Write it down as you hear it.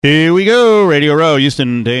Here we go. Radio Row,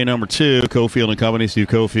 Houston, day number 2. Cofield and Company, Steve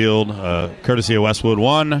Cofield, courtesy of Westwood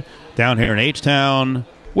 1, down here in H-Town.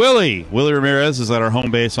 Willie Ramirez is at our home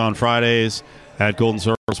base on Fridays at Golden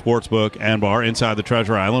Circle Sportsbook and Bar inside the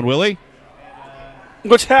Treasure Island. Willie?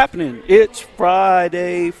 What's happening? It's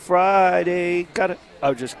Friday. Got it. I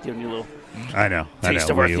was just giving you a little taste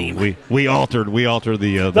of our theme. We altered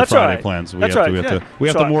the That's Friday right. plans. We That's have right. to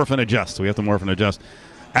morph and adjust.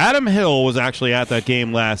 Adam Hill was actually at that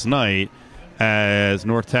game last night as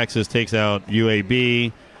North Texas takes out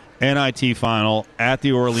UAB, NIT final at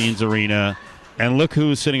the Orleans Arena. And look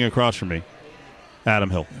who's sitting across from me, Adam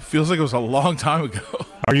Hill. It feels like it was a long time ago.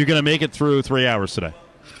 Are you going to make it through 3 hours today?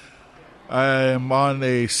 I'm on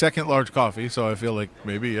a second large coffee, so I feel like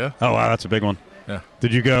maybe, yeah. Oh, wow, that's a big one. Yeah.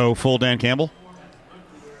 Did you go full Dan Campbell?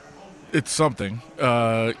 It's something.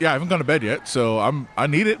 I haven't gone to bed yet, so I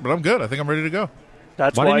need it, but I'm good. I think I'm ready to go.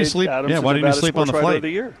 That's why didn't you sleep? Adam's Why didn't you sleep on the flight? Of the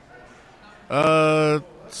year.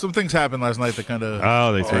 Some things happened last night that kind of.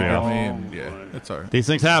 Oh, they threw you off. Yeah, it's all right. These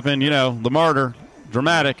things happen, the martyr,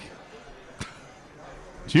 dramatic.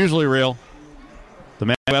 It's usually real. The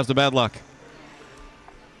man who has the bad luck.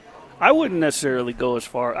 I wouldn't necessarily go as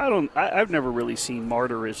far. I've never really seen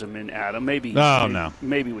martyrism in Adam. Maybe. No.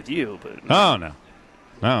 Maybe with you, but.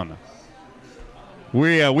 No.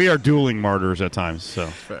 We are dueling martyrs at times. So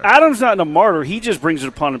Adam's not a martyr. He just brings it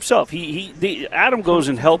upon himself. Adam goes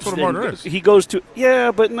and helps. That's what a martyr is. He goes to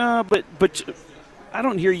but I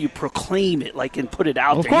don't hear you proclaim it and put it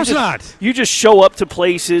out there. Of course not. You just show up to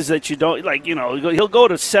places that you don't He'll go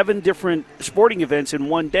to 7 different sporting events in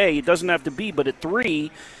one day. It doesn't have to be, but at 3,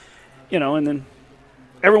 and then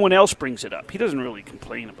everyone else brings it up. He doesn't really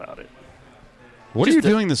complain about it. What are you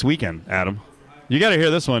doing this weekend, Adam? You got to hear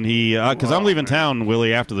this one. Because I'm leaving town,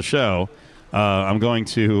 Willie, after the show. I'm going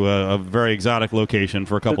to a very exotic location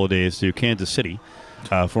for a couple of days to Kansas City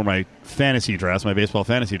for my fantasy drafts, my baseball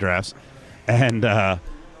fantasy drafts. And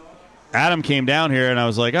Adam came down here, and I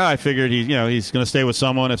was like, I figured he's going to stay with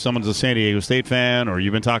someone if someone's a San Diego State fan, or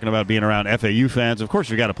you've been talking about being around FAU fans. Of course,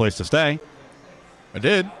 you got a place to stay. I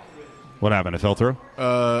did. What happened? It fell through?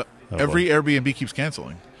 Every Airbnb keeps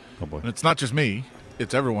canceling. Oh, boy. And it's not just me.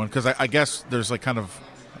 It's everyone, because I guess there's kind of...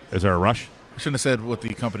 Is there a rush? I shouldn't have said what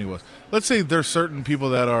the company was. Let's say there's certain people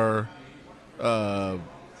that are,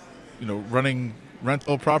 running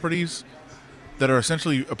rental properties that are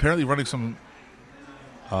essentially apparently running some...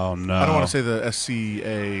 Oh, no. I don't want to say the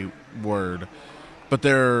SCA word, but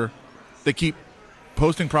they keep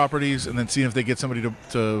posting properties and then seeing if they get somebody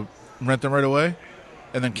to rent them right away,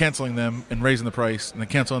 and then canceling them and raising the price, and then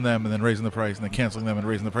canceling them and then raising the price, and then canceling them and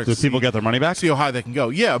raising the price. Do people get their money back? See how high they can go.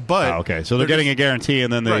 Yeah, but... okay, so they're getting a guarantee,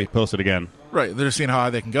 and then they post it again. Right, they're just seeing how high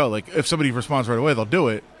they can go. Like, if somebody responds right away, they'll do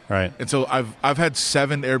it. Right. And so I've had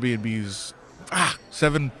 7 Airbnbs,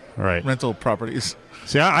 7 rental properties.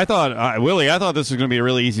 See, I thought, Willie, this was going to be a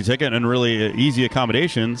really easy ticket and really easy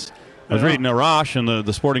accommodations. I was reading Arash in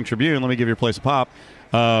the Sporting Tribune. Let me give your place a pop.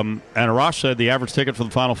 And Arash said the average ticket for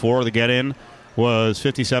the Final Four, the get-in, was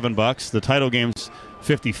 $57. The title game's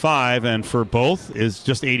 $55, and for both is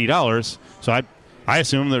just $80. So I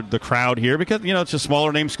assume the crowd here, because it's just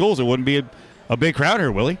smaller name schools, it wouldn't be a big crowd here,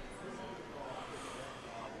 Willie.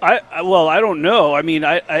 I don't know. I mean,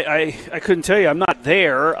 I couldn't tell you. I'm not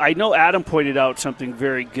there. I know Adam pointed out something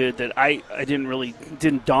very good that I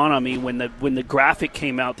didn't dawn on me when the graphic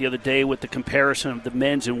came out the other day with the comparison of the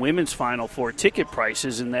men's and women's Final Four ticket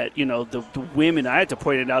prices, and that the women. I had to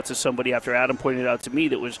point it out to somebody after Adam pointed it out to me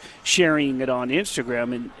that was sharing it on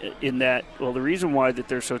Instagram, and in that, well, the reason why that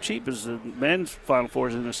they're so cheap is the men's Final Four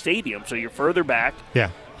is in a stadium, so you're further back. Yeah.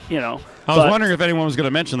 I was wondering if anyone was going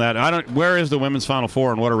to mention that. Where is the women's Final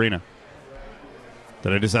Four and what arena?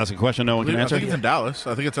 Did I just ask a question no one can answer? I think it's in Dallas.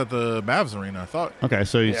 I think it's at the Mavs arena, I thought. Okay,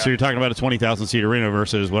 so you're talking about a 20,000-seat arena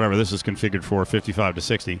versus whatever this is configured for, 55 to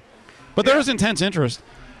 60. But there is intense interest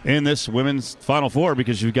in this women's Final Four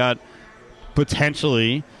because you've got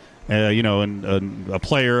potentially, a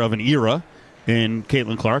player of an era in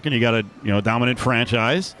Caitlin Clark, and you got a dominant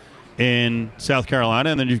franchise in South Carolina,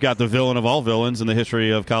 and then you've got the villain of all villains in the history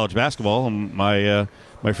of college basketball, my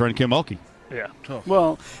friend Kim Mulkey. Yeah.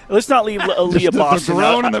 Well, let's not leave Aaliyah Boston. The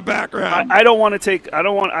groan in the background. I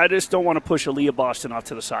just don't want to push Aaliyah Boston off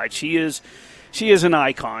to the side. She is an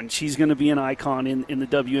icon. She's going to be an icon in the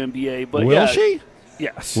WNBA. But will she?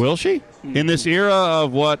 Yes. Will she? Mm-hmm. In this era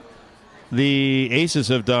of what the Aces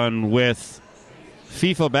have done with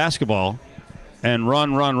FIFA basketball and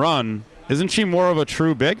run, isn't she more of a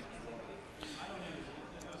true big?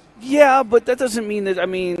 Yeah, but that doesn't mean that. I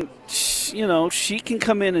mean, she can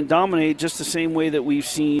come in and dominate just the same way that we've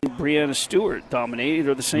seen Brianna Stewart dominate,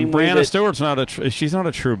 or the same way Brianna Stewart's she's not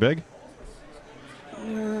a true big.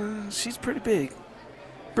 She's pretty big.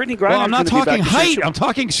 Brittany Griner. Well, I'm not talking height. I'm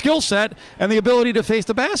talking skill set and the ability to face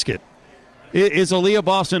the basket. Is Aaliyah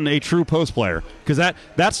Boston a true post player? Because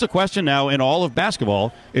that's the question now in all of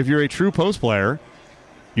basketball. If you're a true post player,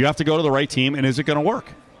 you have to go to the right team, and is it going to work?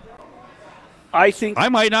 I think I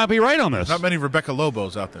might not be right on this. Not many Rebecca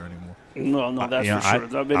Lobos out there anymore. No, that's for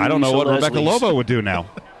sure. I don't know what Rebecca Lobo would do now.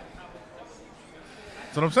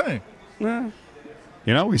 That's what I'm saying.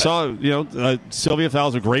 We saw, Sylvia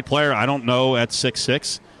Fowles a great player. I don't know at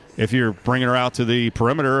 6'6", if you're bringing her out to the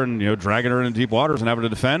perimeter and, dragging her into deep waters and having to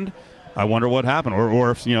defend, I wonder what happened.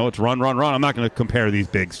 Or if, it's run. I'm not going to compare these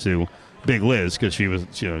bigs to Big Liz because she was,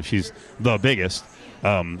 she's the biggest,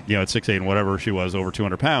 at 6'8" and whatever she was, over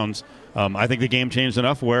 200 pounds. I think the game changed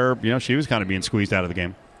enough where, she was kind of being squeezed out of the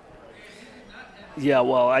game. Yeah,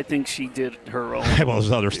 well, I think she did her own. Well,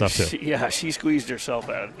 there's other stuff, too. She squeezed herself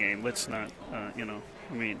out of the game. Let's not,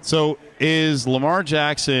 So is Lamar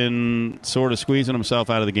Jackson sort of squeezing himself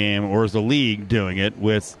out of the game, or is the league doing it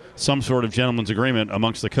with some sort of gentleman's agreement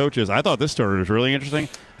amongst the coaches? I thought this story was really interesting,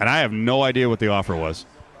 and I have no idea what the offer was.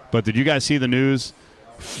 But did you guys see the news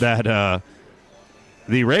that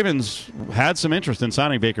the Ravens had some interest in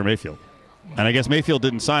signing Baker Mayfield? And I guess Mayfield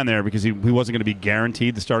didn't sign there because he wasn't going to be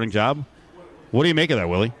guaranteed the starting job. What do you make of that,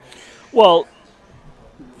 Willie? Well,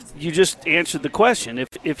 you just answered the question.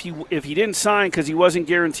 If he didn't sign because he wasn't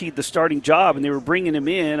guaranteed the starting job and they were bringing him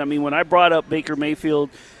in, I mean, when I brought up Baker Mayfield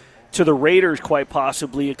to the Raiders quite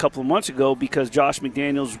possibly a couple of months ago because Josh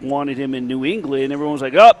McDaniels wanted him in New England, everyone was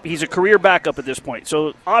like, he's a career backup at this point.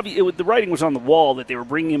 So the writing was on the wall that they were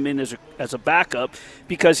bringing him in as a backup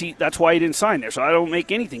because that's why he didn't sign there. So I don't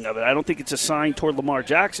make anything of it. I don't think it's a sign toward Lamar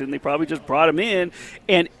Jackson. They probably just brought him in,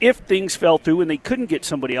 and if things fell through and they couldn't get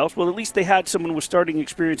somebody else, well, at least they had someone with starting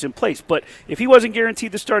experience in place. But if he wasn't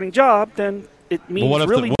guaranteed the starting job, then it means what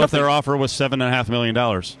really if their offer was $7.5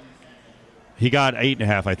 million? He got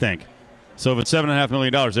 8.5, I think. So if it's $7.5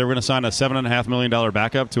 million, they were going to sign a $7.5 million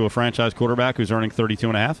backup to a franchise quarterback who's earning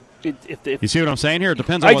 $32.5. You see what I'm saying here? It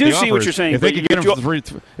depends on what the offer is. I do see what you're saying. If they could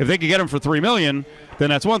get him for $3 million,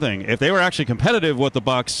 then that's one thing. If they were actually competitive with the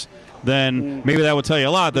Bucs, then maybe that would tell you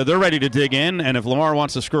a lot that they're ready to dig in. And if Lamar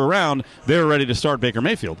wants to screw around, they're ready to start Baker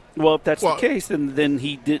Mayfield. Well, if that's the case, then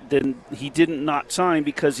he didn't not sign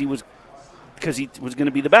because he was going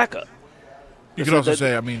to be the backup. You could also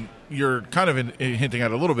say, I mean, you're kind of hinting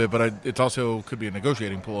at it a little bit, but it also could be a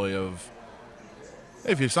negotiating ploy of,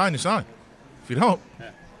 hey, if you sign, you sign. If you don't,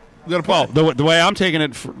 you got to play. Well, the way I'm taking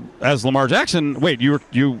it as Lamar Jackson, wait, you were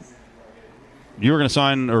going to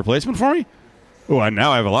sign a replacement for me? Oh,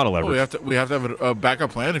 now I have a lot of leverage. We have to have a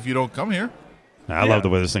backup plan if you don't come here. I love the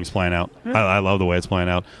way this thing's playing out. Yeah. I love the way it's playing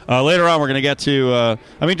out. Later on, we're going to get to,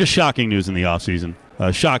 just shocking news in the offseason.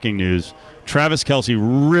 Shocking news. Travis Kelce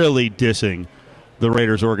really dissing the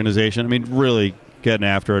Raiders organization. I mean, really getting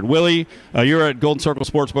after it. Willie, you're at Golden Circle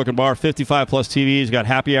Sportsbook and Bar, 55-plus TVs. Got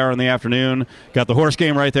happy hour in the afternoon. Got the horse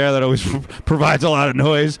game right there that always provides a lot of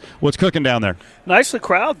noise. What's cooking down there? Nice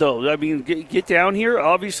crowd, though. I mean, get down here.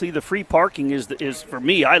 Obviously, the free parking is for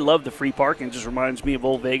me. I love the free parking. It just reminds me of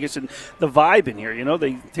old Vegas and the vibe in here.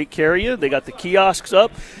 They take care of you. They got the kiosks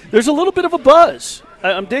up. There's a little bit of a buzz.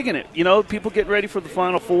 I'm digging it. People getting ready for the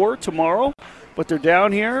Final Four tomorrow. But they're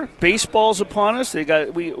down here. Baseball's upon us. We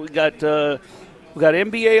got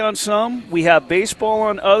NBA on some. We have baseball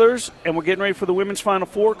on others, and we're getting ready for the women's Final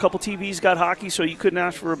Four. A couple TVs got hockey, so you couldn't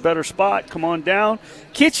ask for a better spot. Come on down.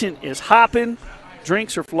 Kitchen is hopping.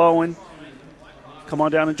 Drinks are flowing. Come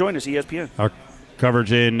on down and join us, ESPN. Our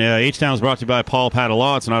coverage in H-Town is brought to you by Paul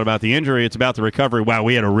Padelaw. It's not about the injury. It's about the recovery. Wow,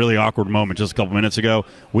 we had a really awkward moment just a couple minutes ago.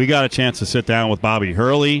 We got a chance to sit down with Bobby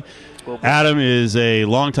Hurley. Adam is a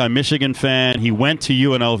longtime Michigan fan. He went to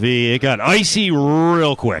UNLV. It got icy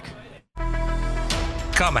real quick.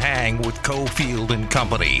 Come hang with Cofield and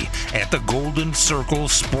Company at the Golden Circle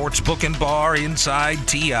Sportsbook and Bar inside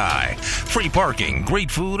TI. Free parking, great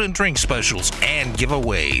food and drink specials, and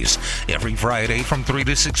giveaways. Every Friday from 3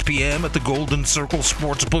 to 6 p.m. at the Golden Circle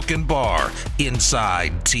Sportsbook and Bar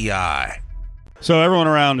inside TI. So everyone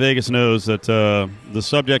around Vegas knows that the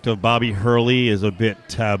subject of Bobby Hurley is a bit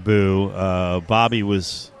taboo. Bobby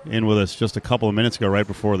was in with us just a couple of minutes ago right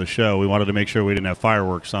before the show. We wanted to make sure we didn't have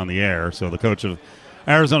fireworks on the air. So the coach of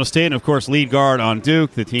Arizona State and, of course, lead guard on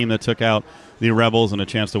Duke, the team that took out the Rebels and a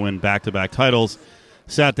chance to win back-to-back titles.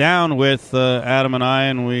 sat down with Adam and I,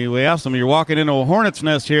 and we asked him, "You're walking into a hornet's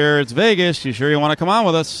nest here. It's Vegas. You sure you want to come on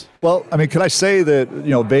with us?" Well, I mean, can I say that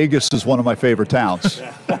Vegas is one of my favorite towns?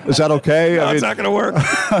 Is that okay? No, it's not going to work.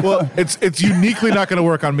 Well, it's uniquely not going to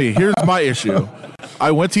work on me. Here's my issue.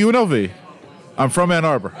 I went to UNLV. I'm from Ann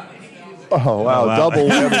Arbor. Oh wow, double.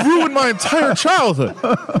 You ruined my entire childhood.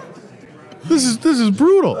 This is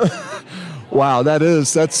brutal. Wow,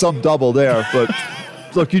 that's some double there. But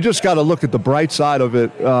look, you just got to look at the bright side of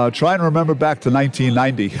it. Try and remember back to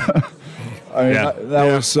 1990. I mean,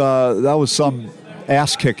 that was some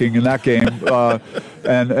ass kicking in that game,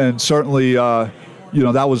 and certainly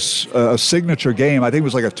that was a signature game. I think it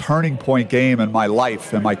was like a turning point game in my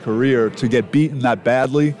life and my career. To get beaten that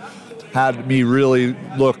badly had me really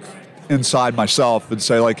look inside myself and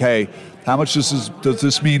say, like, hey, how much does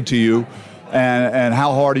this mean to you? And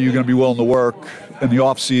how hard are you going to be willing to work in the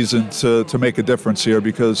offseason to make a difference here?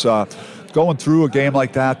 Because going through a game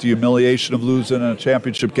like that, the humiliation of losing in a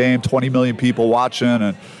championship game, 20 million people watching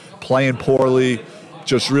and playing poorly,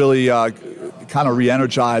 just really kind of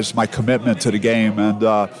re-energized my commitment to the game.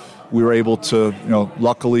 And we were able to,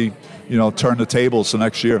 luckily, turn the tables the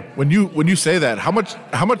next year. When you say that, how much?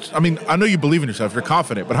 I mean, I know you believe in yourself, you're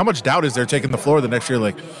confident, but how much doubt is there taking the floor the next year?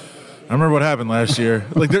 Like, I remember what happened last year.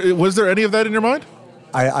 Like, was there any of that in your mind?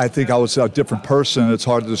 I think I was a different person. It's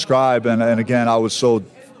hard to describe. And again, I was so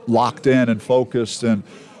locked in and focused. And,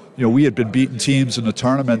 we had been beating teams in the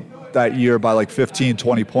tournament that year by like 15,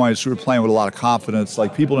 20 points. We were playing with a lot of confidence.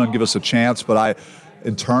 Like, people didn't give us a chance, but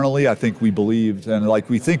internally, I think we believed. And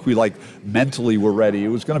we think we mentally were ready. It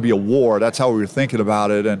was going to be a war. That's how we were thinking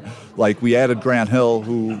about it. And we added Grant Hill,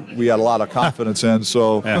 who we had a lot of confidence in.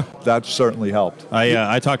 So that certainly helped.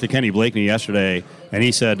 I talked to Kenny Blakeney yesterday, and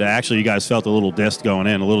he said, actually, you guys felt a little dissed going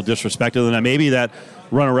in, a little disrespected, and that maybe that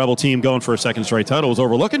Runner Rebel team going for a second straight title was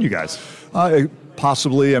overlooking you guys.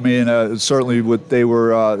 Possibly. I mean, certainly they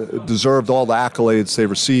were deserved all the accolades they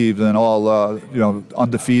received, and all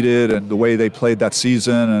undefeated, and the way they played that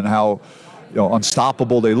season, and how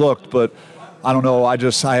unstoppable they looked. But I don't know. I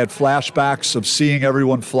had flashbacks of seeing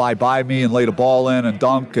everyone fly by me and lay the ball in and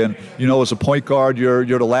dunk. And as a point guard, you're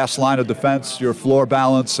the last line of defense. Your floor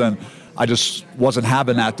balance, and I just wasn't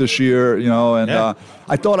having that this year.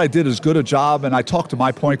 I thought I did as good a job. And I talked to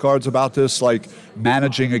my point guards about this, like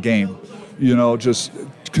managing a game. Just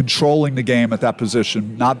controlling the game at that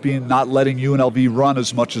position, not letting UNLV run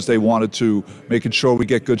as much as they wanted to, making sure we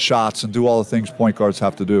get good shots and do all the things point guards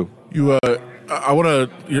have to do. I want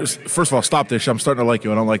to, first of all, stop this. I'm starting to like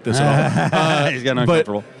you. I don't like this at all. He's getting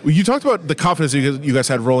uncomfortable. But you talked about the confidence you guys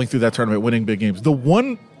had rolling through that tournament, winning big games. The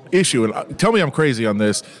one issue, and tell me I'm crazy on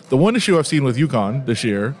this, the one issue I've seen with UConn this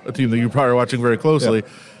year, a team that you're probably watching very closely,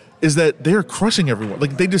 is that they're crushing everyone.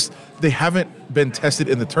 Like, they haven't been tested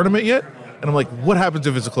in the tournament yet. And I'm like, what happens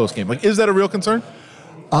if it's a close game? Like, is that a real concern?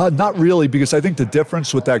 Not really, because I think the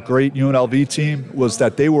difference with that great UNLV team was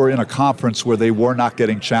that they were in a conference where they were not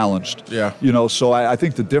getting challenged. Yeah. So I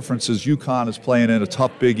think the difference is UConn is playing in a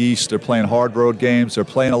tough Big East. They're playing hard road games. They're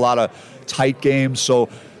playing a lot of tight games. So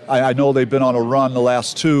I know they've been on a run the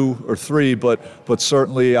last 2 or 3, but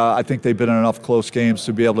certainly I think they've been in enough close games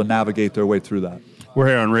to be able to navigate their way through that. We're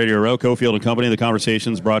here on Radio Row, Cofield and Company. The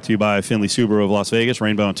conversation's brought to you by Finley Subaru of Las Vegas,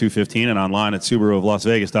 Rainbow on 215, and online at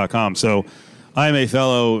SubaruofLasVegas.com. So I'm a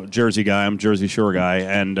fellow Jersey guy. I'm a Jersey Shore guy,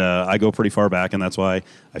 and I go pretty far back, and that's why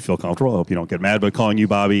I feel comfortable. I hope you don't get mad, but calling you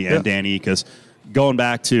Bobby and Danny, because going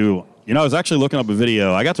back to, I was actually looking up a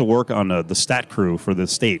video. I got to work on the stat crew for the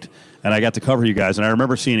state, and I got to cover you guys, and I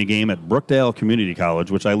remember seeing a game at Brookdale Community College,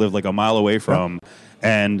 which I live like a mile away from.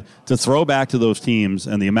 And to throw back to those teams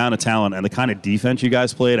and the amount of talent and the kind of defense you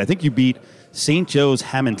guys played, I think you beat St. Joe's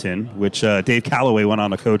Hamilton, which Dave Calloway went on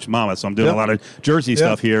to coach Mama, so I'm doing a lot of Jersey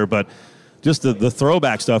stuff here. But just the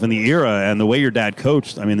throwback stuff and the era and the way your dad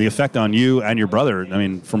coached, I mean, the effect on you and your brother, I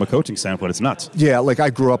mean, from a coaching standpoint, it's nuts. Yeah, I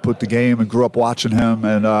grew up with the game and grew up watching him,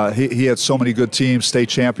 and he had so many good teams, state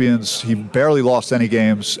champions. He barely lost any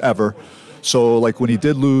games ever. So, when he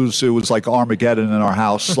did lose, it was like Armageddon in our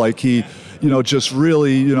house. He, just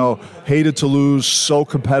really, hated to lose, so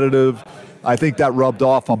competitive. I think that rubbed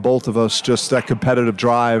off on both of us, just that competitive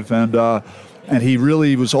drive. And he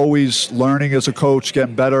really was always learning as a coach,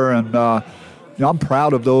 getting better. And, I'm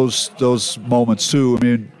proud of those moments, too. I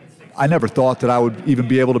mean, I never thought that I would even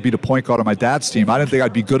be able to be the point guard on my dad's team. I didn't think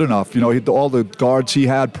I'd be good enough. All the guards he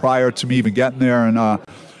had prior to me even getting there. And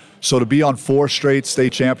so to be on 4 straight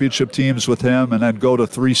state championship teams with him and then go to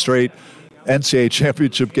 3 straight NCAA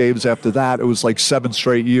championship games after that, it was like 7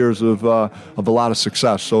 straight years of a lot of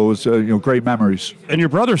success. So it was great memories. And your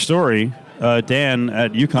brother's story, Dan,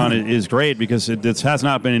 at UConn is great because it has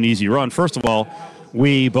not been an easy run. First of all,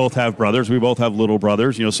 we both have brothers. We both have little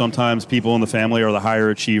brothers. Sometimes people in the family are the higher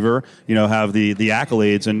achiever, have the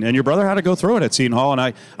accolades. And your brother had to go through it at Seton Hall. And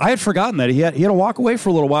I had forgotten that he had to walk away for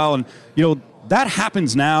a little while. And, that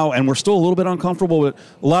happens now, and we're still a little bit uncomfortable, but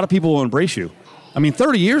a lot of people will embrace you.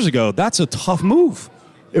 30 years ago, that's a tough move.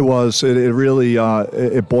 It was. It really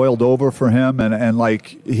it boiled over for him, and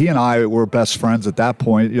like he and I were best friends at that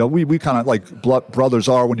point. We kind of like brothers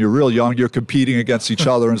are when you're real young. You're competing against each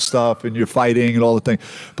other and stuff, and you're fighting and all the things.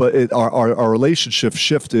 But our relationship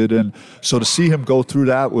shifted, and so to see him go through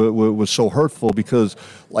that was so hurtful because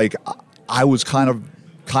like I was kind of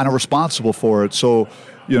responsible for it. So.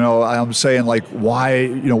 I'm saying like why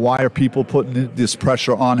are people putting this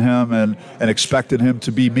pressure on him and expecting him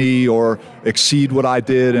to be me or exceed what I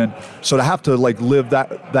did, and so to have to like live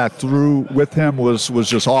that through with him was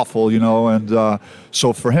just awful, and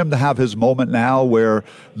so for him to have his moment now where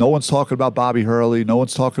no one's talking about Bobby Hurley, no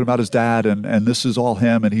one's talking about his dad, and this is all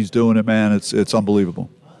him and he's doing it, man, it's unbelievable.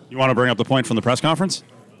 You want to bring up the point from the press conference?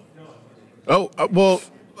 Well.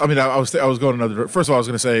 I was going another. First of all, I was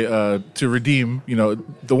going to say to redeem,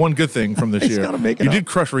 the one good thing from this year, you did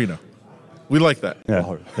crush Reno. We like that. Yeah.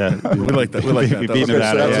 We like that. We like that.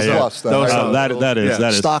 That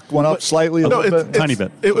is. Stock went up slightly, tiny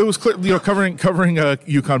bit. It was clear, covering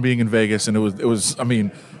UConn being in Vegas, and it was.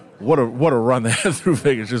 What a run they had through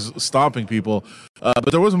Vegas, just stomping people. But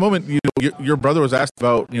there was a moment, your brother was asked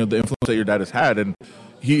about, the influence that your dad has had, and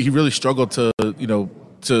he really struggled to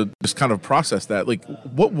just kind of process that. Like,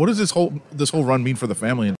 what does this whole run mean for the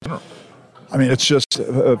family in general? It's just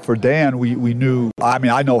for Dan. We knew.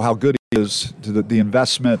 I know how good he is. To the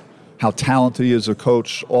investment, how talented he is as a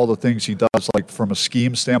coach, all the things he does. Like from a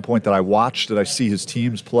scheme standpoint that I watch, that I see his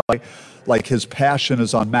teams play. Like his passion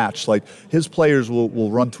is unmatched. Like his players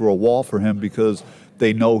will run through a wall for him because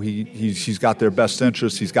they know he's got their best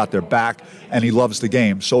interest, he's got their back, and he loves the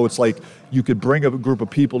game. So it's like you could bring a group of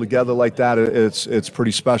people together like that. It's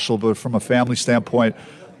pretty special. But from a family standpoint,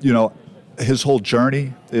 his whole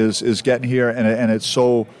journey is getting here, and it's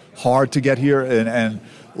so hard to get here, and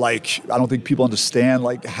like I don't think people understand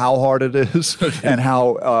like how hard it is and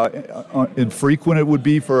how infrequent it would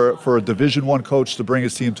be for a Division I coach to bring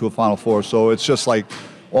his team to a Final Four. So it's just like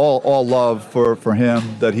all love for him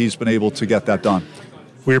that he's been able to get that done.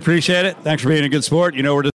 We appreciate it. Thanks for being a good sport.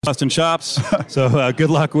 We're just busting chops. So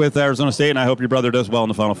good luck with Arizona State, and I hope your brother does well in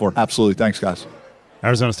the Final Four. Absolutely. Thanks, guys.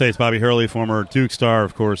 Arizona State's Bobby Hurley, former Duke star,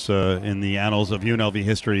 of course, in the annals of UNLV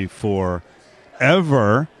history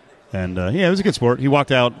forever. And, it was a good sport. He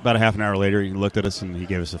walked out about a half an hour later. He looked at us, and he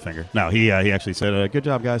gave us a finger. No, he actually said, good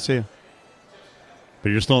job, guys. See you. But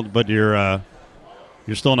you're still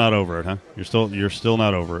not over it, huh? You're still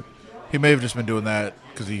not over it. He may have just been doing that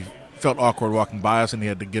because he felt awkward walking by us, and he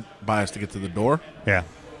had to get by us to get to the door. Yeah.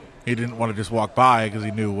 He didn't want to just walk by because he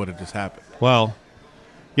knew what had just happened. Well,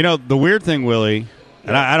 the weird thing, Willie,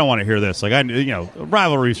 and I don't want to hear this. Like,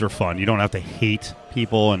 rivalries are fun. You don't have to hate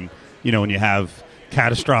people, and, when you have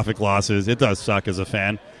catastrophic losses, it does suck as a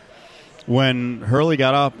fan. When Hurley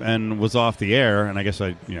got up and was off the air, and I guess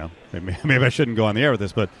maybe I shouldn't go on the air with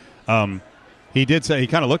this, but he did say, he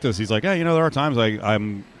kind of looked at us. He's like, hey, there are times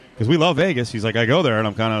I'm because we love Vegas. He's like, I go there, and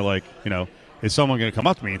I'm kind of like, is someone going to come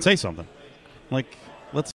up to me and say something? I'm like,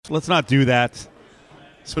 let's not do that.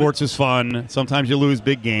 Sports is fun. Sometimes you lose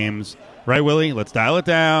big games. Right, Willie? Let's dial it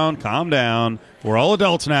down. Calm down. We're all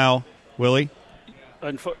adults now, Willie.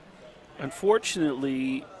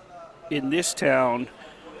 Unfortunately, in this town,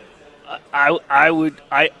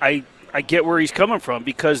 I get where he's coming from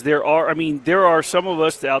because there are some of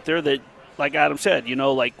us out there that, like Adam said,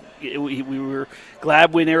 we were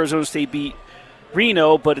glad when Arizona State beat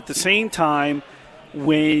Reno, but at the same time,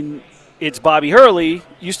 when it's Bobby Hurley,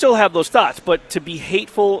 you still have those thoughts. But to be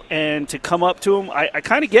hateful and to come up to him, I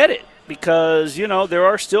kind of get it because, there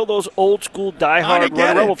are still those old school diehard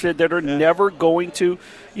Rebel fans that are never going to,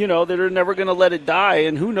 that are never going to let it die.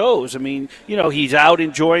 And who knows? He's out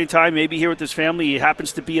enjoying time, maybe here with his family. He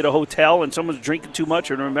happens to be at a hotel and someone's drinking too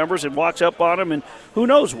much and remembers and walks up on him and who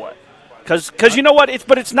knows what. Because you know what?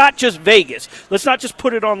 It's not just Vegas. Let's not just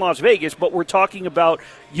put it on Las Vegas, but we're talking about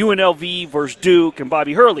UNLV versus Duke and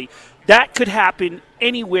Bobby Hurley. That could happen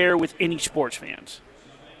anywhere with any sports fans.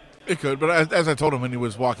 It could, but as I told him when he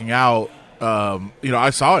was walking out,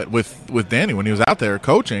 I saw it with Danny when he was out there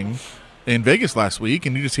coaching in Vegas last week,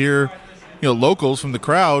 and you just hear, locals from the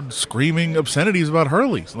crowd screaming obscenities about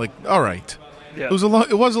Hurley. It's like, all right, yeah. It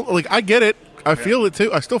was like I get it, I feel it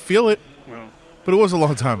too, I still feel it, but it was a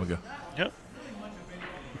long time ago. Yep.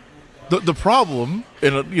 The problem,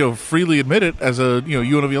 and freely admit it as a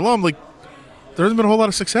UNLV alum, like there hasn't been a whole lot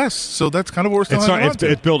of success. So that's kind of what we're still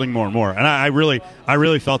it's building more and more. And I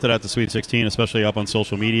really felt it at the Sweet 16, especially up on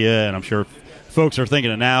social media, and I'm sure folks are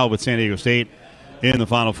thinking it now with San Diego State in the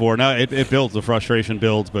Final Four. Now it builds, the frustration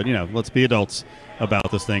builds, but let's be adults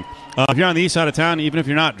about this thing. If you're on the east side of town, even if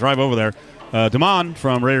you're not, drive over there. Damon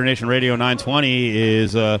from Raider Nation Radio 920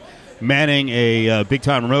 is manning a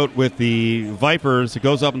big-time remote with the Vipers. It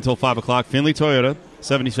goes up until 5 o'clock. Findlay Toyota,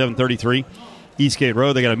 7733 Eastgate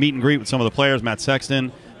Road. They got a meet and greet with some of the players, Matt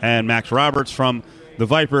Sexton and Max Roberts from the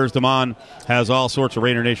Vipers. Damon has all sorts of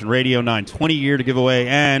Raider Nation Radio 920 gear to give away,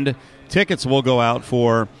 and tickets will go out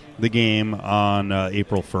for the game on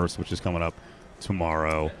April 1st, which is coming up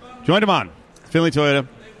tomorrow. Join Damon, Findlay Toyota,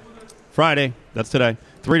 Friday. That's today.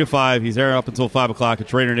 3 to 5. He's there up until 5 o'clock.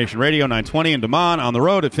 It's Raider Nation Radio 920 and Damon on the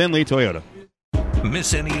road at Findlay Toyota.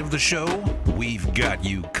 Miss any of the show? We've got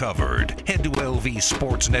you covered. Head to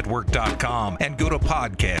lvsportsnetwork.com and go to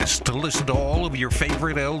podcasts to listen to all of your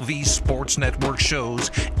favorite LV Sports Network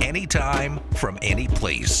shows anytime from any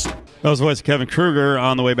place. That was the voice of Kevin Kruger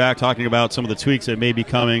on the way back, talking about some of the tweaks that may be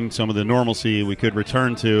coming, some of the normalcy we could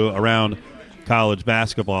return to around college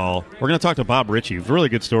basketball. We're going to talk to Bob Richey. It's a really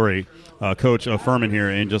good story. Coach of Furman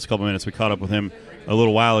here in just a couple minutes. We caught up with him a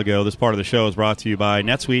little while ago. This part of the show is brought to you by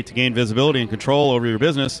NetSuite. To gain visibility and control over your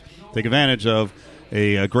business, take advantage of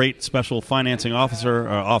a great special financing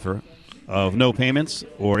offer of no payments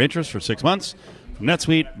or interest for 6 months from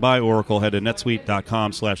NetSuite by Oracle. Head to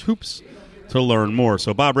netsuite.com/hoops to learn more.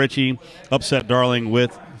 So Bob Richey, upset darling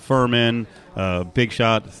with Furman, big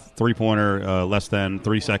shot, three-pointer, less than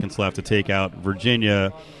 3 seconds left to take out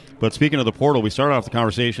Virginia. But speaking of the portal, we started off the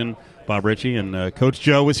conversation, Bob Richey, and Coach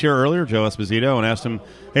Joe was here earlier, Joe Esposito, and asked him,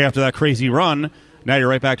 hey, after that crazy run, now you're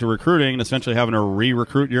right back to recruiting and essentially having to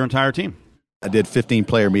re-recruit your entire team. I did 15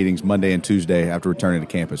 player meetings Monday and Tuesday after returning to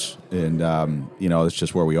campus, and it's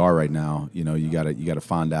just where we are right now. You got to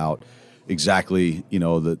find out exactly.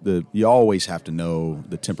 You always have to know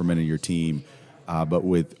the temperament of your team, but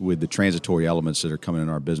with the transitory elements that are coming in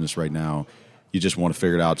our business right now, you just want to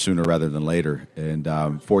figure it out sooner rather than later. And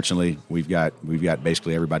fortunately, we've got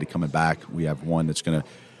basically everybody coming back. We have one that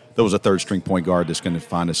was a third string point guard that's going to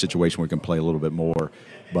find a situation where we can play a little bit more.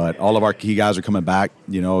 But all of our key guys are coming back.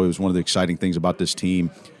 It was one of the exciting things about this team.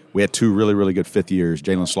 We had 2 really, really good fifth years.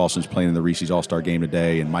 Jalen Slauson's playing in the Reese's All-Star game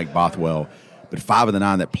today, and Mike Bothwell. But 5 of the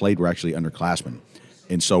 9 that played were actually underclassmen.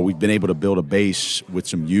 And so we've been able to build a base with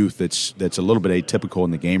some youth that's a little bit atypical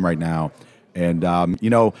in the game right now. And,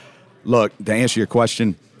 look, to answer your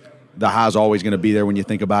question, the high's always going to be there when you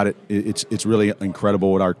think about it. It's really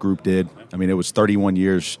incredible what our group did. I mean, it was 31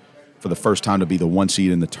 years for the first time to be the 1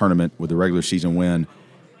 seed in the tournament with the regular season win.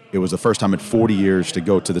 It was the first time in 40 years to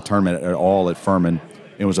go to the tournament at all at Furman.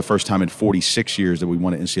 It was the first time in 46 years that we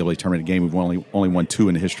won an NCAA tournament game. We've only won 2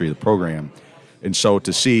 in the history of the program. And so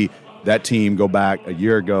to see that team go back a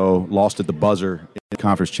year ago, lost at the buzzer in the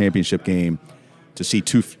conference championship game, to see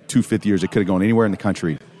two fifth years that could have gone anywhere in the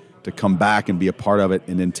country, to come back and be a part of it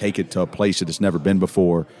and then take it to a place that it's never been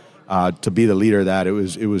before, to be the leader of that, it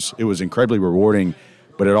was incredibly rewarding,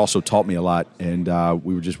 but it also taught me a lot, and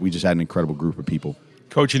we just had an incredible group of people.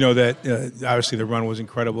 Coach, that obviously the run was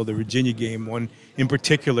incredible. The Virginia game, one in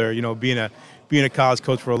particular, being a college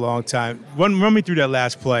coach for a long time. Run me through that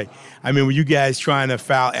last play. I mean, were you guys trying to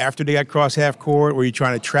foul after they got cross half court? Were you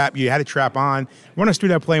trying to trap? You had to trap on. Run us through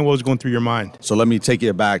that play and what was going through your mind. So let me take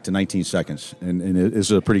you back to 19 seconds, and this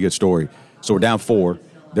is a pretty good story. So we're down 4.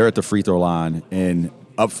 They're at the free throw line, and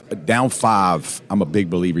down 5, I'm a big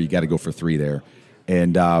believer you got to go for 3 there.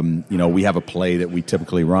 And, we have a play that we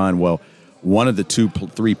typically run. Well, one of the 2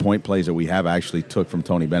 3-point plays that we have actually took from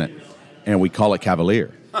Tony Bennett, and we call it Cavalier.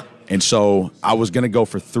 And so I was going to go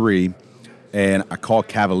for 3, and I called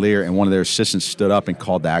Cavalier, and one of their assistants stood up and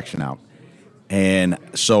called the action out. And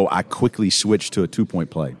so I quickly switched to a 2-point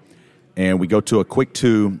play. And we go to a quick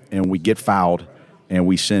 2, and we get fouled, and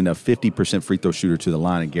we send a 50% free throw shooter to the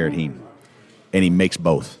line, and Garrett Heem. And he makes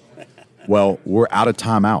both. Well, we're out of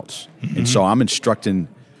timeouts. Mm-hmm. And so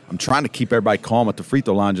I'm trying to keep everybody calm at the free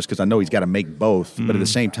throw line just because I know he's got to make both. Mm-hmm. But at the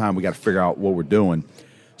same time, we got to figure out what we're doing.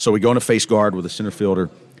 So we go into face guard with a center fielder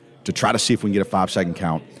to try to see if we can get a 5-second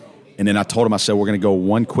count. And then I told him, I said, we're going to go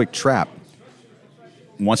one quick trap.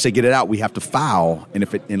 Once they get it out, we have to foul. And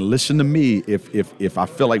listen to me, if I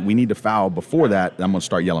feel like we need to foul before that, I'm going to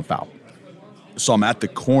start yelling foul. So I'm at the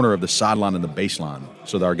corner of the sideline and the baseline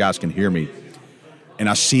so that our guys can hear me. And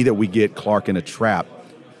I see that we get Clark in a trap,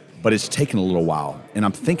 but it's taken a little while. And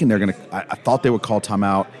I'm thinking I thought they would call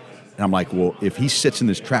timeout. And I'm like, well, if he sits in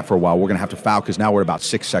this trap for a while, we're going to have to foul because now we're about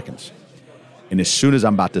 6 seconds. And as soon as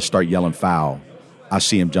I'm about to start yelling foul, I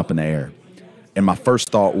see him jump in the air. And my first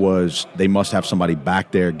thought was they must have somebody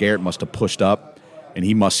back there. Garrett must have pushed up, and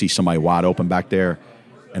he must see somebody wide open back there.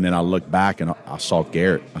 And then I looked back, and I saw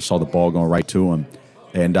Garrett. I saw the ball going right to him.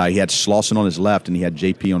 And he had Slauson on his left, and he had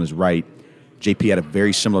JP on his right. JP had a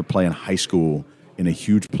very similar play in high school in a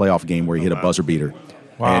huge playoff game where he hit a buzzer beater.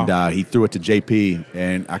 Wow. And he threw it to JP,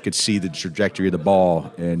 and I could see the trajectory of the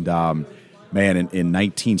ball. And, man, in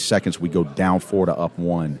 19 seconds, we go down 4 to up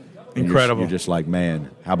 1. Incredible. You're just like, man,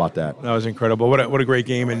 how about that? That was incredible. What a great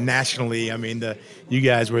game. And nationally, I mean, you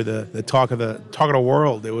guys were the talk of the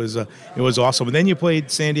world. It was awesome. And then you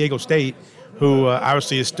played San Diego State, who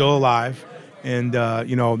obviously is still alive, and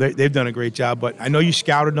they've done a great job. But I know you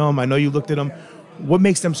scouted them. I know you looked at them. What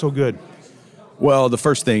makes them so good? Well, the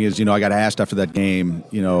first thing is, I got asked after that game,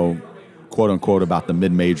 quote unquote, about the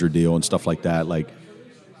mid-major deal and stuff like that. Like,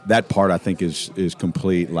 that part I think is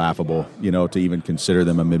complete laughable, to even consider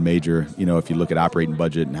them a mid-major. If you look at operating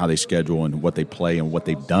budget and how they schedule and what they play and what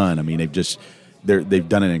they've done, I mean, they've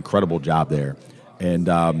done an incredible job there. And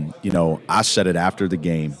I said it after the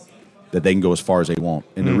game that they can go as far as they want.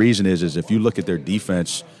 And the reason is if you look at their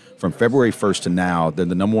defense from February 1st to now, they're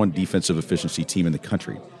the number 1 defensive efficiency team in the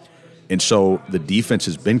country. And so the defense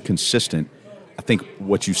has been consistent. I think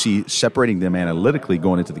what you see separating them analytically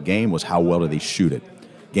going into the game was how well do they shoot it.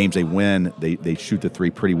 Games they win, they shoot the three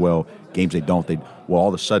pretty well. Games they don't, all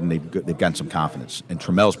of a sudden they've gotten some confidence. And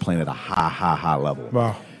Tramel's playing at a high level.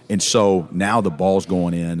 Wow. And so now the ball's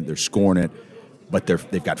going in, they're scoring it, but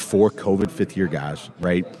they've got 4 COVID fifth-year guys,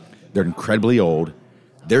 right? They're incredibly old.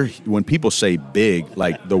 When people say big,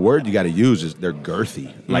 like the word you got to use is they're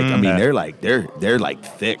girthy. Like they're like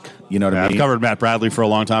thick. You know what I mean? I've covered Matt Bradley for a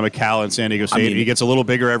long time at Cal and San Diego State. He gets a little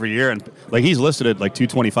bigger every year, and like he's listed at like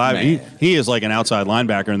 225. He is like an outside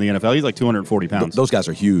linebacker in the NFL. He's like 240 pounds. Those guys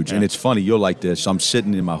are huge, and it's funny. You'll like this. I'm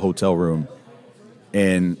sitting in my hotel room,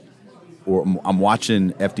 and I'm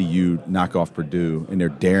watching FDU knock off Purdue, and they're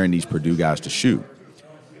daring these Purdue guys to shoot.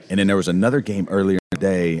 And then there was another game earlier in the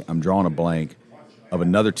day. I'm drawing a blank. Of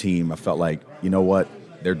another team, I felt like, you know what,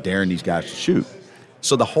 they're daring these guys to shoot.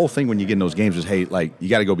 So the whole thing when you get in those games is, hey, like, you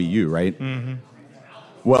got to go be you, right? Mm-hmm.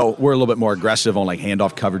 Well, we're a little bit more aggressive on, like,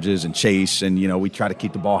 handoff coverages and chase, and, we try to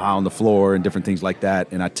keep the ball high on the floor and different things like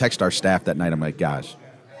that. And I text our staff that night. I'm like, guys,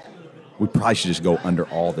 we probably should just go under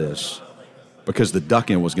all this because the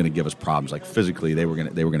ducking was going to give us problems. Like, physically, they were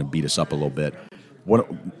going to beat us up a little bit. Why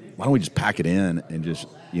don't we just pack it in and just,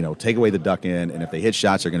 take away the duck in, and if they hit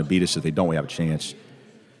shots, they're going to beat us. If they don't, we have a chance.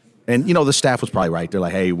 And, the staff was probably right. They're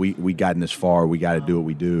like, hey, we gotten this far. We got to do what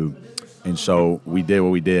we do. And so we did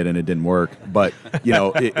what we did, and it didn't work. But,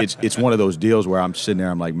 it's one of those deals where I'm sitting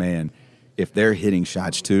there, I'm like, man, if they're hitting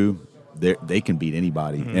shots too, they can beat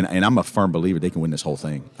anybody. Mm-hmm. And I'm a firm believer they can win this whole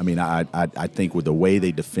thing. I mean, I think with the way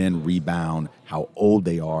they defend, rebound, how old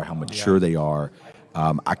they are, how mature they are,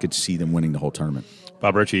 I could see them winning the whole tournament.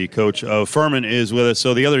 Bob Richey, coach of Furman, is with us.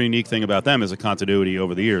 So the other unique thing about them is a continuity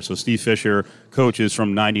over the years. So Steve Fisher coaches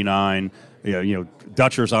from 99.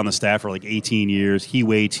 Dutcher's on the staff for like 18 years. He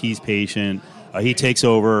waits. He's patient. He takes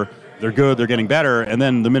over. They're good. They're getting better. And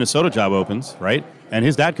then the Minnesota job opens, right? And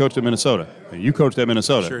his dad coached at Minnesota. You coached at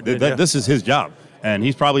Minnesota. Sure did, This is his job. And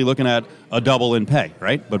he's probably looking at a double in pay,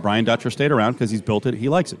 right? But Brian Dutcher stayed around because he's built it. He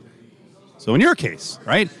likes it. So in your case,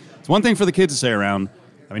 right, it's one thing for the kids to stay around.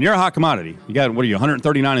 I mean, you're a hot commodity. You got,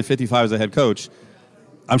 139 and 55 as a head coach.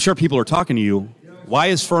 I'm sure people are talking to you. Why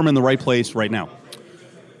is Furman the right place right now?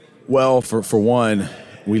 Well, for one,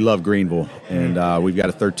 we love Greenville. And we've got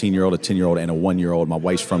a 13-year-old, a 10-year-old, and a 1-year-old. My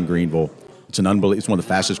wife's from Greenville. It's one of the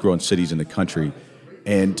fastest growing cities in the country.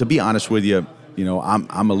 And to be honest with you,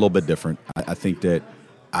 I'm a little bit different. I think that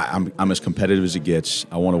I'm as competitive as it gets.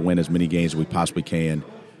 I want to win as many games as we possibly can.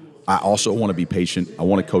 I also want to be patient. I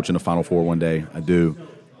want to coach in the Final Four one day. I do.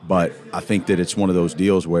 But I think that it's one of those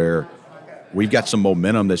deals where we've got some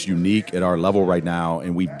momentum that's unique at our level right now,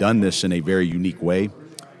 and we've done this in a very unique way,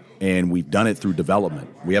 and we've done it through development.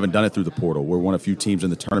 We haven't done it through the portal. We're one of the few teams in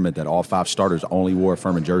the tournament that all 5 starters only wore a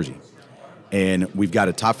Furman jersey. And we've got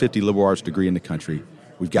a top 50 liberal arts degree in the country.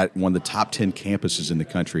 We've got one of the top 10 campuses in the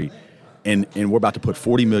country, and we're about to put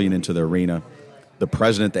 $40 million into the arena. The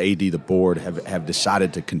president, the AD, the board have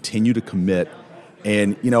decided to continue to commit,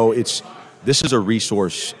 and this is a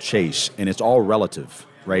resource chase, and it's all relative,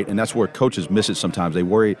 right? And that's where coaches miss it sometimes. They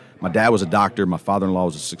worry. My dad was a doctor. My father-in-law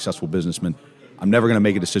was a successful businessman. I'm never going to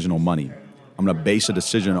make a decision on money. I'm going to base a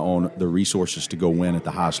decision on the resources to go win at the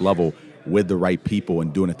highest level with the right people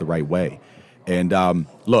and doing it the right way. And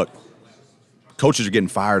look, coaches are getting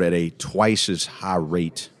fired at a twice as high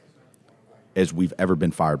rate as we've ever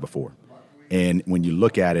been fired before. And when you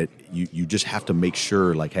look at it, you just have to make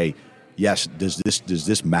sure, like, hey, yes, does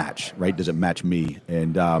this match, right? Does it match me?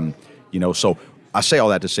 And, so I say all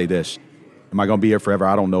that to say this. Am I going to be here forever?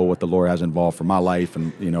 I don't know what the Lord has involved for my life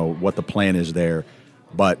and, what the plan is there.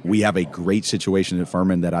 But we have a great situation at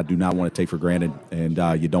Furman that I do not want to take for granted, and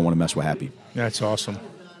you don't want to mess with Happy. That's awesome.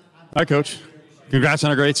 All right, Coach. Congrats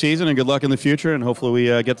on a great season, and good luck in the future, and hopefully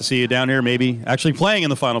we get to see you down here maybe actually playing in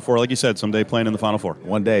the Final Four, like you said, someday playing in the Final Four.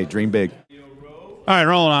 One day, dream big. All right,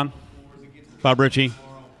 rolling on. Bob Richey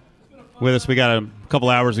with us. We got a couple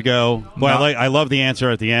hours ago. Boy, I love the answer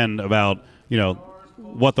at the end about,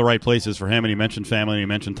 what the right place is for him, and he mentioned family, and he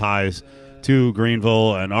mentioned ties to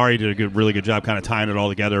Greenville, and Ari did a really good job kind of tying it all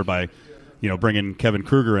together by, bringing Kevin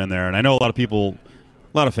Kruger in there. And I know a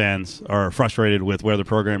lot of fans are frustrated with where the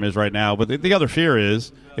program is right now, but the other fear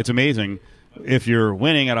is it's amazing. If you're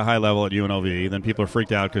winning at a high level at UNLV, then people are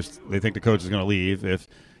freaked out because they think the coach is going to leave. If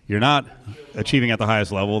you're not achieving at the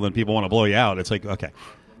highest level, then people want to blow you out. It's like, okay,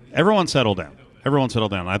 everyone settle down.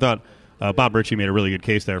 I thought Bob Richey made a really good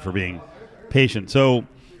case there for being patient. So,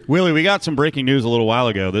 Willie, we got some breaking news a little while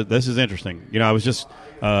ago. This is interesting. I was just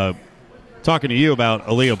talking to you about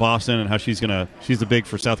Aaliyah Boston and how she's the big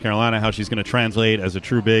for South Carolina, how she's going to translate as a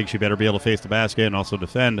true big. She better be able to face the basket and also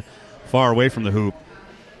defend far away from the hoop.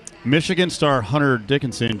 Michigan star Hunter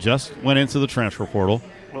Dickinson just went into the transfer portal.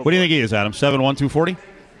 What do you think he is, Adam? 7'1", 240?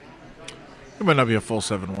 It might not be a full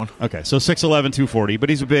 7'1". Okay, so 6'11", 240, but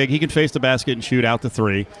he's a big. He can face the basket and shoot out the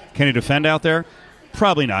three. Can he defend out there?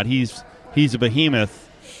 Probably not. He's a behemoth.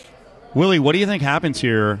 Willie, what do you think happens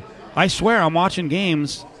here? I swear I'm watching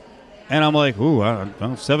games, and I'm like, ooh,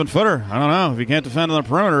 7-footer. I don't know if he can't defend on the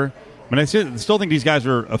perimeter. I mean, I still think these guys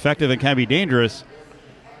are effective and can be dangerous.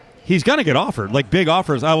 He's going to get offered, like big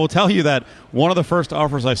offers. I will tell you that one of the first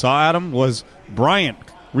offers I saw, Adam, was Bryant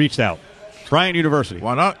reached out. Bryant University.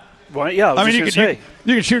 Why not? Why? Yeah, I mean, you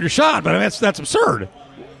can shoot your shot, but I mean, that's absurd.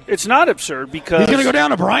 It's not absurd because he's going to go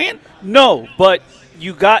down to Bryant. No, but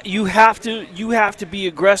you have to be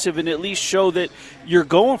aggressive and at least show that you're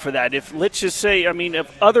going for that. If let's just say, I mean,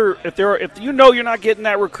 if you're not getting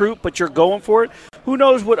that recruit, but you're going for it, who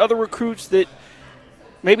knows what other recruits that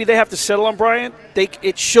maybe they have to settle on Bryant.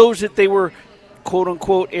 It shows that they were, quote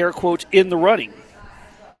unquote, air quotes, in the running.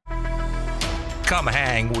 Come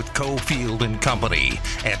hang with Cofield and Company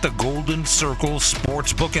at the Golden Circle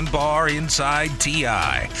Sportsbook and Bar inside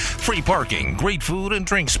TI. Free parking, great food and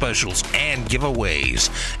drink specials, and giveaways.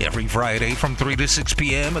 Every Friday from 3 to 6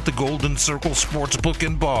 p.m. at the Golden Circle Sportsbook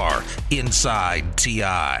and Bar inside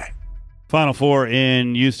TI. Final Four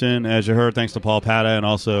in Houston, as you heard, thanks to Paul Pata and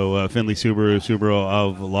also Findlay Subaru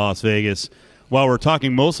of Las Vegas. While we're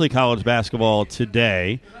talking mostly college basketball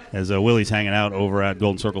today, as Willie's hanging out over at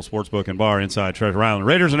Golden Circle Sportsbook and Bar inside Treasure Island.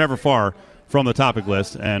 Raiders are never far from the topic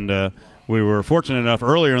list, and we were fortunate enough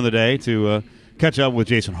earlier in the day to catch up with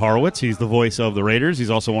Jason Horowitz. He's the voice of the Raiders. He's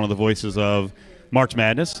also one of the voices of March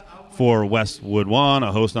Madness for Westwood One,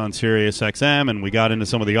 a host on Sirius XM, and we got into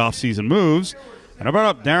some of the off-season moves. And I brought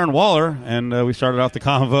up Darren Waller, and we started off the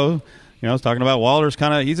convo. I was talking about Waller's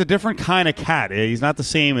he's a different kind of cat. He's not the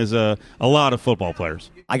same as a lot of football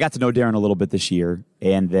players. I got to know Darren a little bit this year,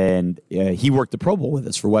 and then he worked the Pro Bowl with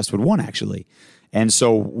us for Westwood One, actually. And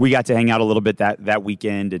so we got to hang out a little bit that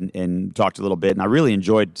weekend and talked a little bit, and I really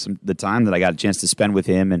enjoyed the time that I got a chance to spend with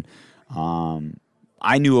him. And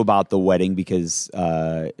I knew about the wedding because,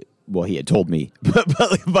 he had told me,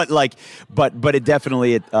 but it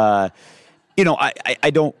definitely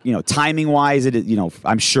I don't, timing wise,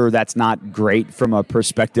 I'm sure that's not great from a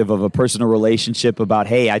perspective of a personal relationship about,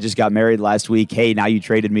 hey, I just got married last week. Hey, now you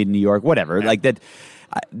traded me to New York, whatever. Yeah. Like that,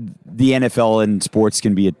 the NFL and sports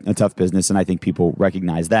can be a tough business, and I think people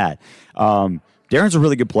recognize that. Darren's a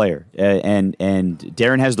really good player, and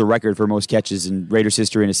Darren has the record for most catches in Raiders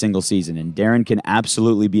history in a single season, and Darren can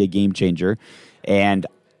absolutely be a game changer. And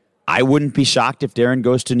I wouldn't be shocked if Darren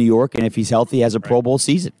goes to New York and if he's healthy has a Pro Bowl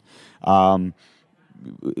season.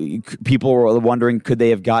 People were wondering, could they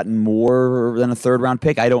have gotten more than a third-round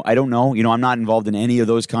pick? I don't know. I'm not involved in any of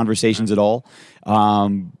those conversations at all.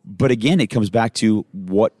 But again, it comes back to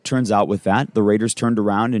what turns out with that. The Raiders turned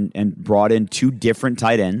around and brought in two different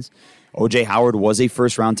tight ends. O.J. Howard was a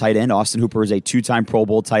first-round tight end. Austin Hooper is a two-time Pro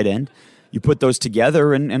Bowl tight end. You put those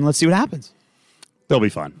together, and let's see what happens. They'll be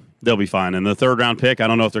fine. And the third-round pick, I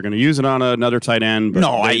don't know if they're going to use it on another tight end,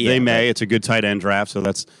 but they may. It's a good tight end draft, so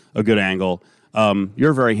that's a good angle.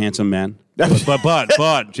 You're a very handsome man.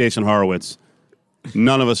 But Jason Horowitz,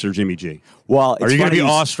 none of us are Jimmy G. Well, are you going to be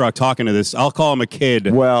awestruck talking to this? I'll call him a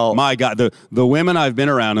kid. Well, my God, the women I've been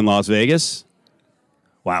around in Las Vegas,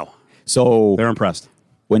 wow. So they're impressed.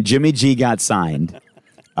 When Jimmy G got signed,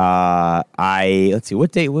 let's see,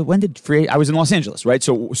 what day? When did I was in Los Angeles, right?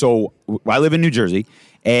 So I live in New Jersey,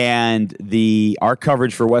 and our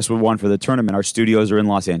coverage for Westwood One for the tournament, our studios are in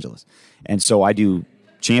Los Angeles, and so I do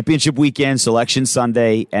championship weekend, selection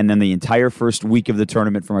Sunday, and then the entire first week of the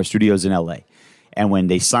tournament from our studios in LA. And when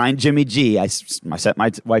they signed Jimmy G, I sent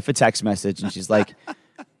my wife a text message, and she's like,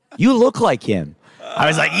 "You look like him." I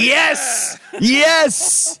was like, "Yes,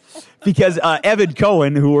 yes." Because Evan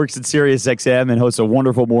Cohen, who works at SiriusXM and hosts a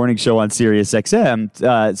wonderful morning show on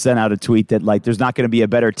SiriusXM, sent out a tweet that, like, there's not going to be a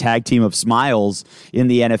better tag team of smiles in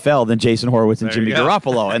the NFL than Jason Horowitz and Jimmy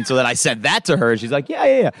Garoppolo. And so then I sent that to her. She's like,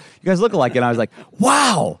 yeah. You guys look alike. And I was like,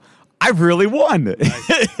 wow, I've really won.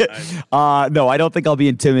 Nice. No, I don't think I'll be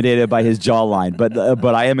intimidated by his jawline,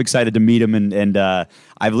 but I am excited to meet him, and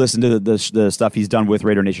I've listened to the stuff he's done with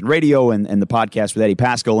Raider Nation Radio and the podcast with Eddie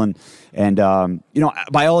Pascal, and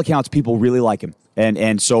by all accounts, people really like him.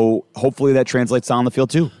 And so hopefully that translates on the field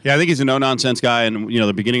too. Yeah, I think he's a no-nonsense guy. And,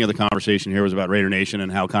 the beginning of the conversation here was about Raider Nation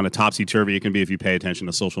and how kind of topsy-turvy it can be if you pay attention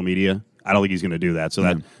to social media. I don't think he's going to do that. So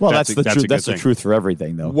that's the truth. That's the truth for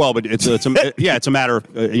everything, though. Well, but it's a matter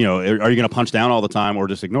of, are you going to punch down all the time or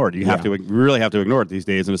just ignore it? You really have to ignore it these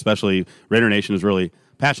days, and especially Raider Nation is really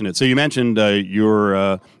passionate. So you mentioned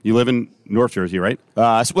you live in North Jersey, right?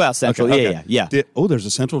 Central. Okay. Yeah. There's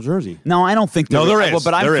a Central Jersey. No, I don't think there is. There is. Well,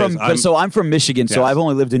 but I'm from Michigan, so I've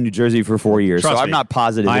only lived in New Jersey for 4 years. Trust so I'm me, not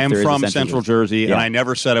positive. I am from Central Jersey, and I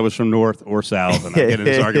never said I was from North or South, and I get in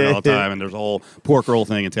this argument all the time. And there's a whole pork roll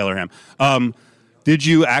thing in Taylor Ham. Did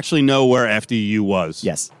you actually know where FDU was?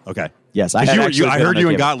 Yes. Okay. Yes, I heard you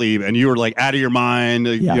in Gottlieb, and you were like out of your mind.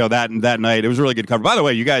 That night, it was really good cover. By the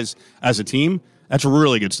way, you guys as a team, that's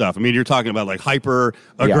really good stuff. I mean, you're talking about like hyper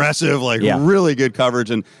aggressive, really good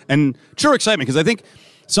coverage and true excitement, because I think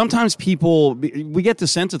sometimes we get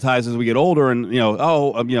desensitized as we get older,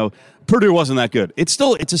 and Purdue wasn't that good. It's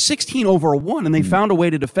a 16 over a 1, and they found a way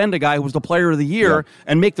to defend a guy who was the player of the year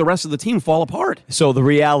and make the rest of the team fall apart. So the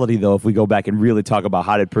reality, though, if we go back and really talk about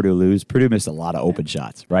how did Purdue lose, Purdue missed a lot of open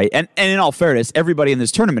shots, right? And in all fairness, everybody in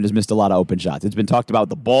this tournament has missed a lot of open shots. It's been talked about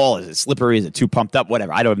the ball. Is it slippery? Is it too pumped up?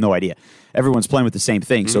 Whatever. I don't have no idea. Everyone's playing with the same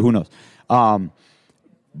thing, so who knows?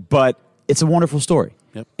 But it's a wonderful story.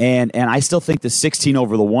 Yep. And I still think the 16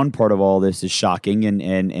 over the 1 part of all this is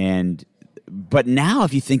shocking. But now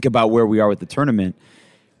if you think about where we are with the tournament,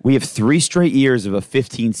 we have 3 straight years of a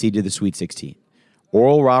 15 seed to the Sweet 16.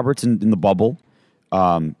 Oral Roberts in the bubble,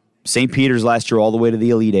 St. Peter's last year all the way to the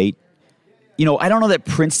Elite 8. I don't know that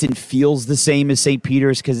Princeton feels the same as St.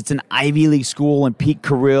 Peter's because it's an Ivy League school and Pete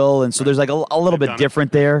Carril, and so there's like a little bit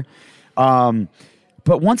different there.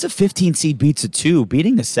 But once a 15 seed beats a 2,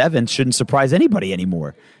 beating the 7 shouldn't surprise anybody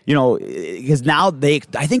anymore. Because now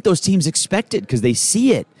I think those teams expect it because they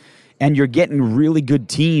see it. And you're getting really good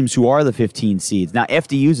teams who are the 15 seeds. Now,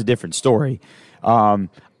 FDU is a different story. I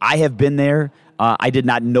have been there. I did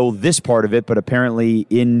not know this part of it, but apparently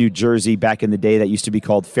in New Jersey back in the day, that used to be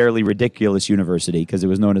called Fairly Ridiculous University because it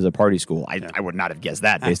was known as a party school. I would not have guessed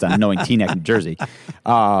that based on knowing Teaneck, New Jersey.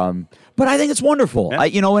 But I think it's wonderful.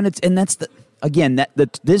 Yeah.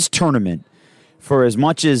 This tournament, for as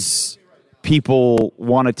much as people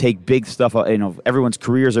want to take big stuff, everyone's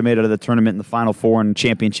careers are made out of the tournament and the Final Four and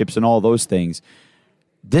championships and all those things.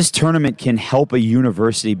 This tournament can help a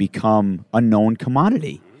university become a known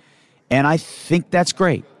commodity. And I think that's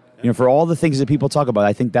great. For all the things that people talk about,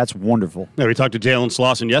 I think that's wonderful. Yeah, we talked to Jalen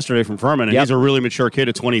Slauson yesterday from Furman, and he's a really mature kid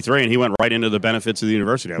at 23, and he went right into the benefits of the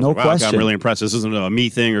university. I was question. I'm really impressed. This isn't a me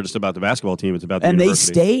thing or just about the basketball team. It's about the university.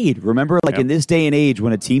 And they stayed. Remember, in this day and age,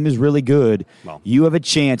 when a team is really good, you have a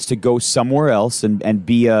chance to go somewhere else and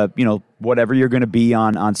be whatever you're going to be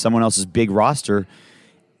on someone else's big roster.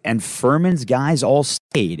 And Furman's guys all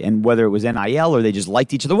stayed, and whether it was NIL or they just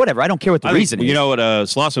liked each other, whatever, I don't care what the reason is. You know what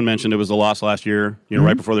Slauson mentioned, it was the loss last year,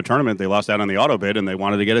 right before the tournament. They lost out on the auto bid, and they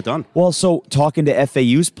wanted to get it done. Well, so talking to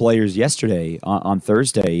FAU's players yesterday on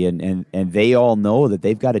Thursday, and they all know that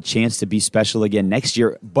they've got a chance to be special again next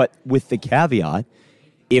year, but with the caveat,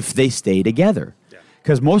 if they stay together.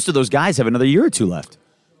 Because most of those guys have another year or 2 left.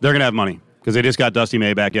 They're going to have money. Because they just got Dusty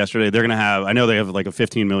May back yesterday. They're going to have, I know they have like a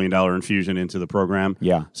 $15 million infusion into the program.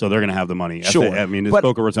 Yeah. So they're going to have the money. Sure. It's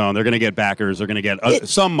Boca Raton. They're going to get backers. They're going to get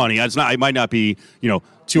some money. It might not be, $200,000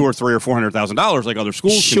 or $300,000 or $400,000 like other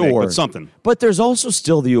schools can make, but something. But there's also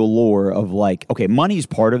still the allure of money's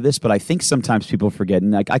part of this, but I think sometimes people forget,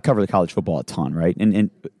 and I cover the college football a ton, right? And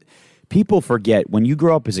people forget when you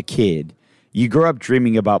grow up as a kid, you grow up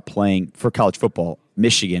dreaming about playing for college football,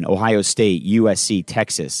 Michigan, Ohio State, USC,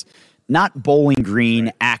 Texas. Not Bowling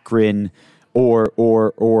Green, Akron, or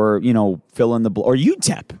fill in the or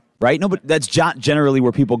UTEP. right? No, but that's generally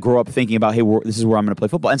where people grow up thinking about, hey, this is where I'm going to play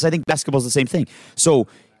football. And so I think basketball is the same thing. So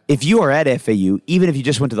if you are at FAU, even if you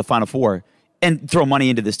just went to the Final Four, and throw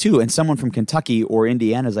money into this too, and someone from Kentucky or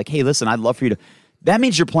Indiana is like, hey, listen, I'd love for you to, that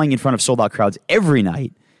means you're playing in front of sold-out crowds every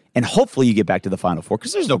night, and hopefully you get back to the Final Four,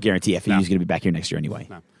 because there's no guarantee FAU is going to be back here next year anyway.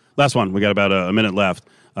 No. Last one. We got about a minute left.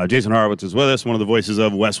 Jason Horowitz is with us, one of the voices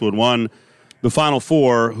of Westwood One. The Final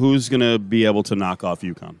Four, who's going to be able to knock off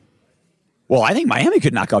UConn? Well, I think Miami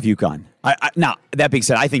could knock off UConn. Now, that being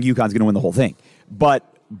said, I think UConn's going to win the whole thing. But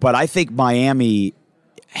I think Miami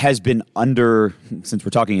has been since we're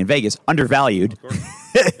talking in Vegas, undervalued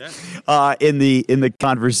in the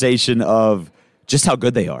conversation of just how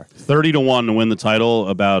good they are. 30-1 to win the title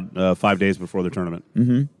about 5 days before the tournament.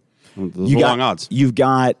 Mm-hmm. Those are long odds. You've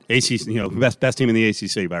got ACC, best team in the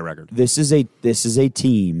ACC by record. This is a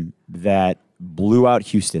team that blew out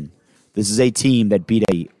Houston. This is a team that beat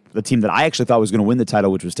the team that I actually thought was going to win the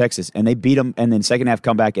title, which was Texas, and they beat them. And then second half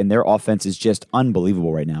comeback, and their offense is just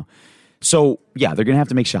unbelievable right now. So, yeah, they're going to have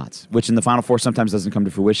to make shots, which in the Final Four sometimes doesn't come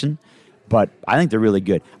to fruition. But I think they're really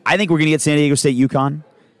good. I think we're going to get San Diego State, UConn,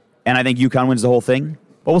 and I think UConn wins the whole thing.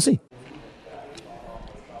 But we'll see.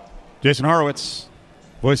 Jason Horowitz,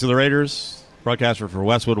 voice of the Raiders, broadcaster for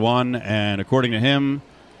Westwood One, and according to him,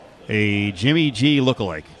 a Jimmy G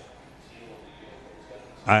lookalike.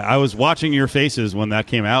 I was watching your faces when that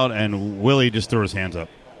came out, and Willie just threw his hands up.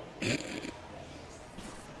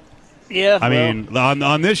 Yeah, I mean,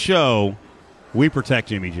 on this show, we protect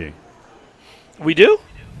Jimmy G. We do?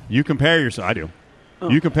 You compare yourself. I do. Oh.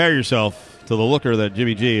 You compare yourself to the looker that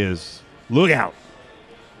Jimmy G is. Look out.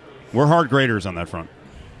 We're hard graders on that front.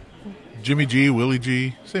 Jimmy G, Willie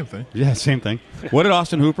G, same thing. Yeah, same thing. What did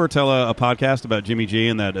Austin Hooper tell a podcast about Jimmy G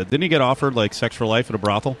and that? Didn't he get offered like sex for life at a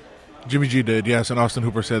brothel? Jimmy G did, yes, and Austin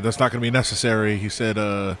Hooper said that's not going to be necessary. He said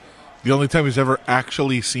the only time he's ever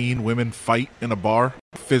actually seen women fight in a bar,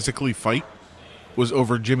 physically fight, was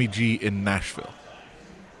over Jimmy G in Nashville.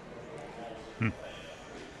 He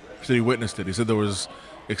said he witnessed it. He said there was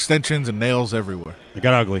extensions and nails everywhere. It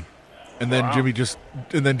got ugly. And then Jimmy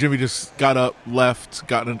just got up, left,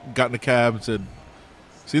 got in a cab, and said,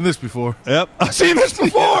 "Seen this before." Yep, I've seen this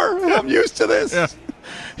before. I'm used to this. Yeah.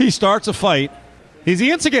 He starts a fight. He's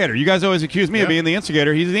the instigator. You guys always accuse me of being the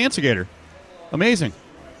instigator. He's the instigator. Amazing.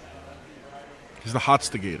 He's the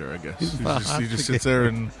hotstigator, I guess. He just sits there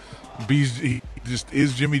and he just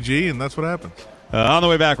is Jimmy G, and that's what happens. On the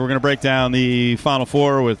way back, we're going to break down the Final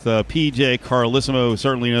Four with PJ Carlissimo, who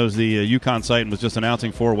certainly knows the UConn site and was just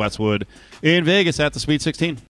announcing for Westwood in Vegas at the Sweet 16.